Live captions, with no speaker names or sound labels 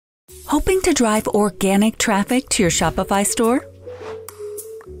Hoping to drive organic traffic to your Shopify store?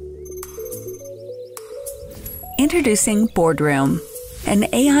 Introducing Boardroom, an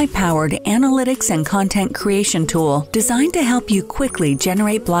AI-powered analytics and content creation tool designed to help you quickly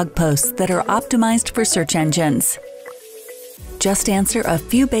generate blog posts that are optimized for search engines. Just answer a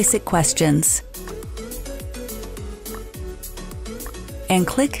few basic questions and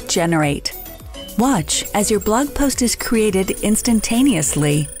click Generate. Watch as your blog post is created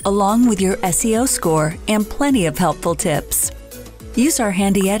instantaneously, along with your SEO score and plenty of helpful tips. Use our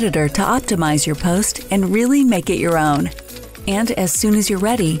handy editor to optimize your post and really make it your own. And as soon as you're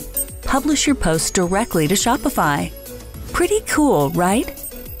ready, publish your post directly to Shopify. Pretty cool, right?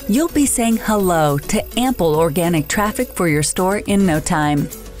 You'll be saying hello to ample organic traffic for your store in no time.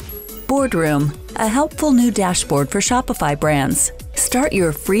 Boardroom, a helpful new dashboard for Shopify brands. Start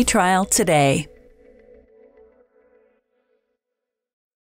your free trial today.